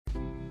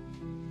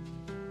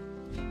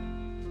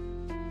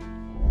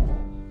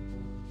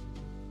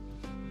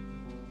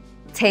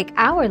Take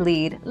our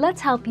lead, let's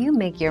help you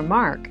make your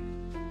mark.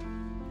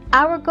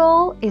 Our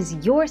goal is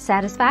your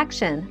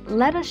satisfaction.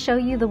 Let us show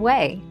you the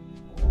way.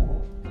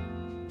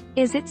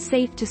 Is it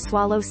safe to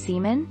swallow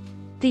semen?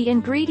 The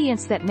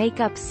ingredients that make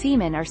up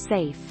semen are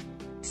safe.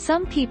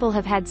 Some people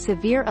have had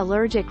severe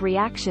allergic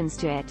reactions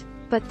to it,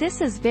 but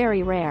this is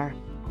very rare.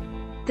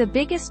 The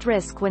biggest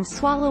risk when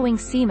swallowing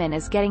semen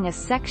is getting a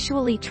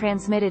sexually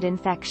transmitted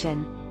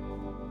infection.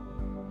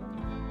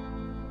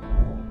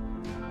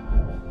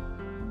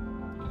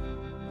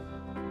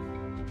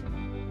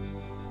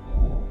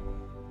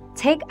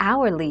 Take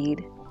our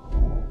lead.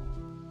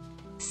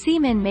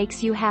 Semen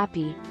makes you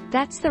happy.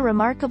 That's the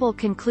remarkable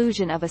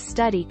conclusion of a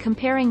study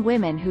comparing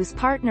women whose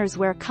partners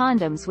wear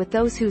condoms with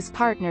those whose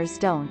partners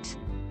don't.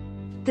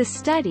 The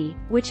study,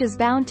 which is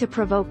bound to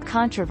provoke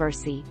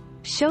controversy,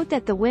 showed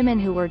that the women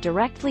who were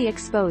directly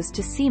exposed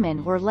to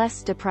semen were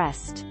less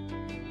depressed.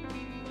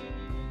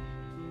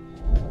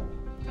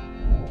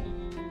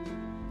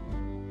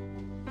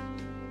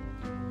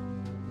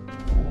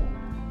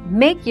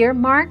 Make your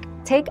mark,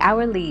 take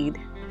our lead.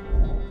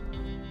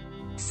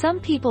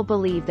 Some people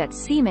believe that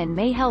semen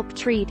may help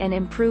treat and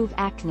improve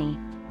acne.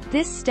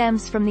 This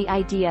stems from the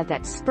idea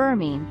that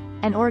spermine,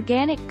 an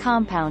organic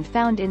compound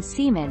found in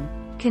semen,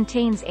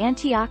 contains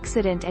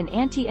antioxidant and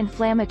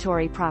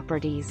anti-inflammatory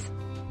properties.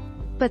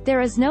 But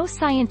there is no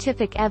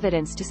scientific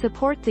evidence to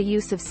support the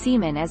use of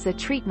semen as a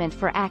treatment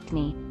for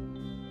acne.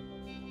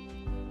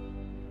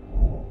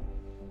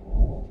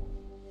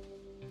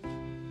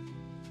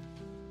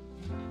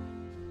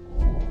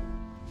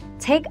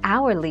 Take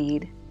our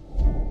lead.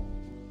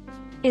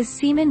 Is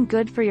semen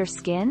good for your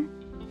skin?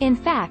 In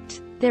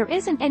fact, there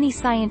isn't any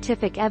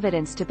scientific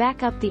evidence to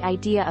back up the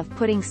idea of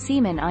putting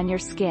semen on your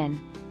skin.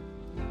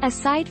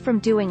 Aside from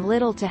doing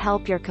little to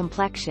help your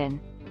complexion,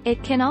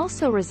 it can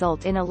also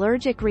result in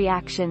allergic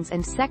reactions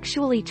and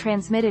sexually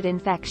transmitted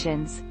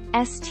infections,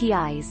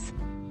 STIs.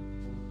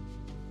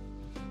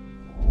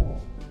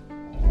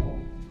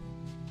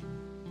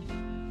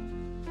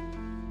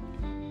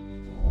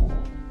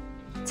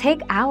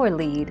 Take our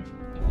lead.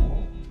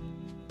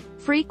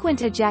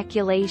 Frequent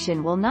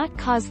ejaculation will not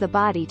cause the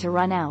body to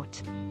run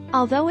out.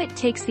 Although it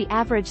takes the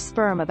average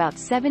sperm about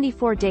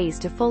 74 days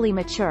to fully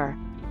mature,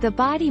 the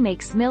body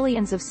makes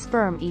millions of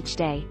sperm each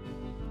day.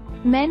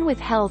 Men with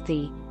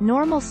healthy,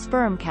 normal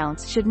sperm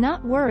counts should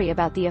not worry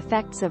about the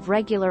effects of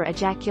regular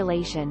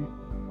ejaculation.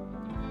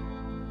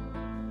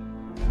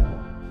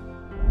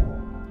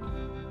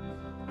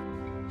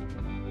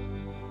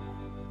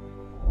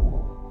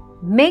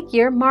 Make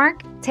your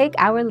mark, take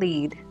our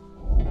lead.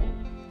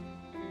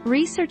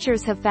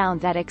 Researchers have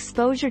found that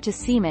exposure to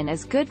semen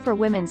is good for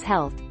women's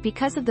health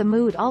because of the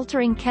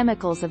mood-altering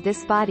chemicals of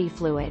this body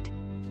fluid.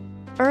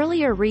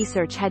 Earlier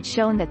research had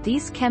shown that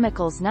these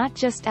chemicals not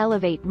just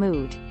elevate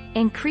mood,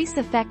 increase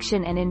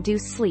affection and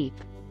induce sleep,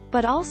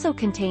 but also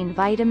contain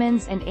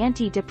vitamins and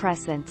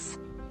antidepressants.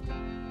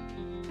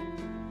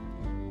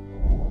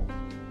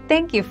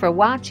 Thank you for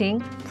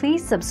watching.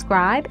 Please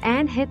subscribe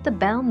and hit the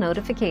bell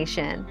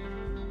notification.